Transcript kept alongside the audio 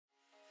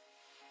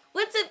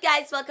up,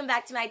 guys? Welcome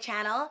back to my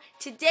channel.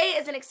 Today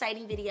is an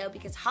exciting video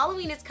because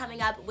Halloween is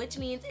coming up, which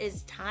means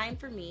it's time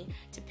for me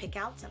to pick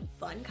out some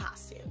fun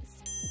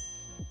costumes.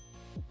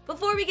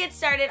 Before we get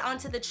started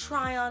onto the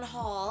try-on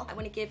haul, I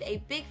want to give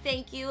a big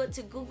thank you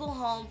to Google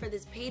Home for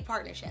this paid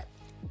partnership.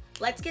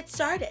 Let's get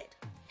started.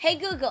 Hey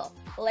Google,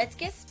 let's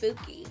get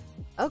spooky.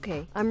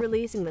 Okay, I'm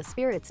releasing the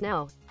spirits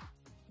now.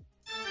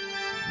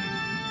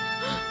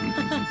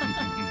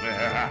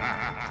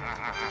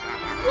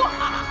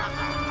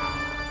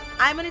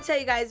 I'm gonna tell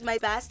you guys my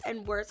best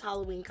and worst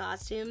Halloween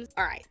costumes.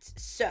 Alright,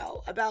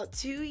 so about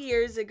 2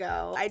 years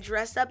ago, I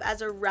dressed up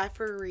as a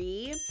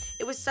referee.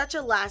 It was such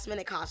a last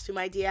minute costume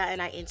idea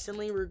and I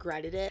instantly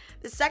regretted it.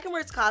 The second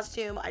worst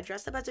costume, I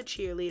dressed up as a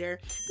cheerleader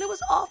and it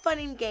was all fun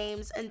and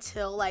games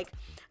until like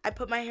I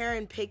put my hair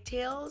in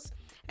pigtails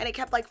and it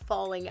kept like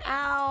falling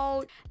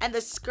out and the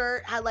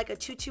skirt had like a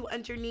tutu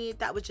underneath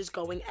that was just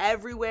going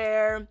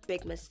everywhere.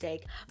 Big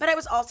mistake. But I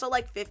was also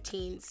like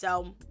 15,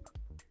 so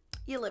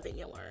you live and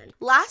you learn.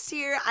 Last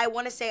year, I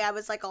want to say I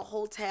was like a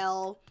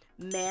hotel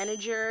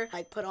manager.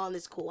 I put on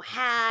this cool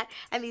hat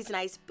and these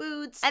nice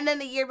boots. And then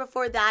the year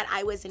before that,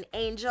 I was an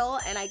angel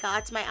and I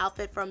got my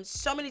outfit from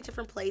so many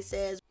different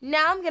places.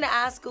 Now I'm gonna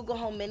ask Google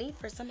Home Mini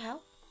for some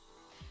help.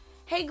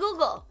 Hey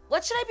Google,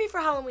 what should I be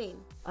for Halloween?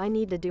 I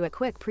need to do a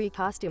quick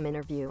pre-costume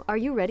interview. Are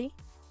you ready?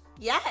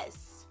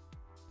 Yes.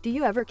 Do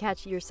you ever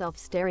catch yourself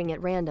staring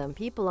at random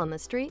people on the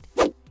street?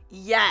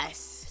 Yes.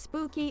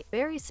 Spooky,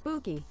 very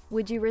spooky.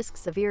 Would you risk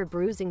severe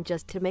bruising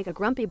just to make a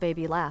grumpy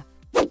baby laugh?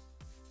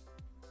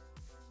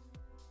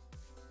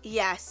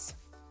 Yes.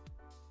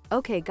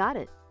 Okay, got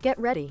it. Get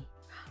ready.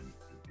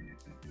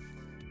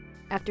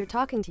 After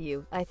talking to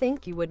you, I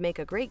think you would make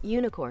a great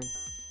unicorn.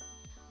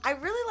 I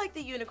really like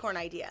the unicorn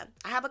idea.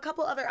 I have a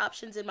couple other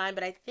options in mind,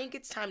 but I think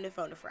it's time to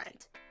phone a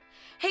friend.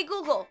 Hey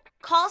Google,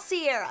 call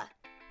Sierra.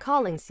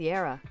 Calling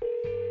Sierra.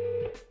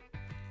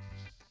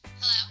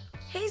 Hello?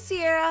 Hey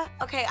Sierra.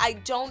 Okay, I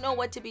don't know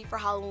what to be for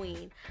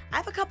Halloween. I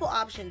have a couple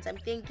options. I'm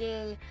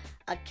thinking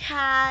a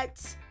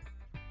cat,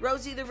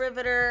 Rosie the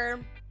Riveter,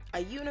 a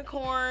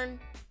unicorn,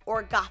 or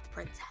a goth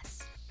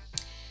princess.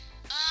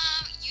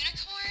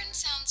 Unicorn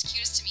sounds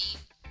cutest to me,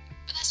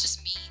 but that's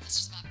just me. That's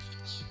just my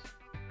opinion.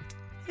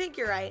 I think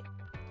you're right.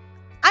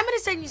 I'm gonna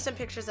send you some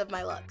pictures of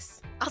my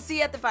looks. I'll see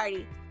you at the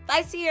party.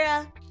 Bye,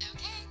 Sierra.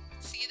 Okay,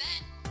 see you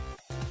then.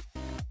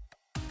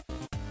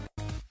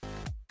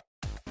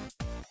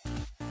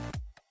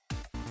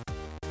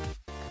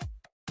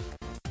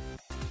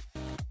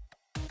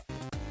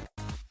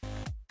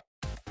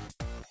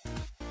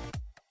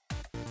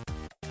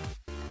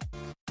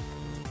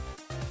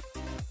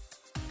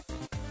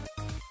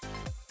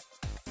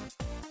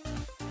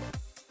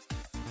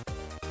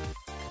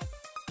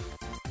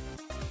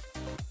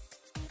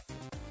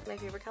 My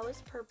favorite color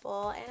is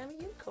purple, and I'm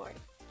a unicorn.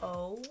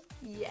 Oh,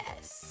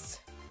 yes.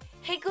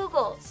 Hey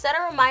Google, set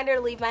a reminder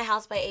to leave my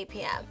house by 8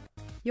 p.m.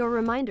 Your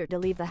reminder to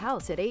leave the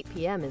house at 8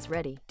 p.m. is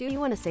ready. Do you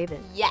want to save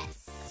it?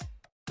 Yes.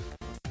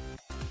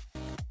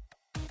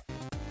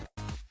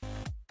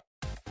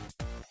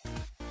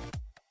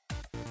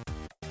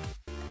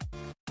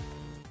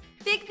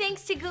 Big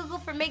thanks to Google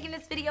for making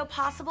this video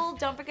possible.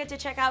 Don't forget to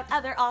check out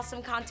other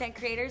awesome content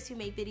creators who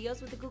made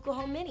videos with the Google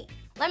Home Mini.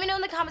 Let me know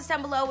in the comments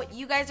down below what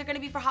you guys are going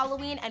to be for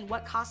Halloween and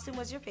what costume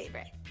was your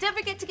favorite. Don't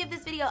forget to give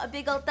this video a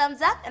big old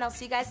thumbs up and I'll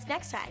see you guys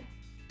next time.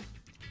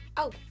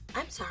 Oh,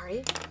 I'm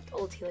sorry.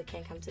 Old Teala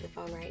can't come to the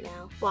phone right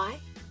now. Why?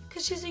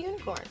 Because she's a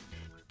unicorn.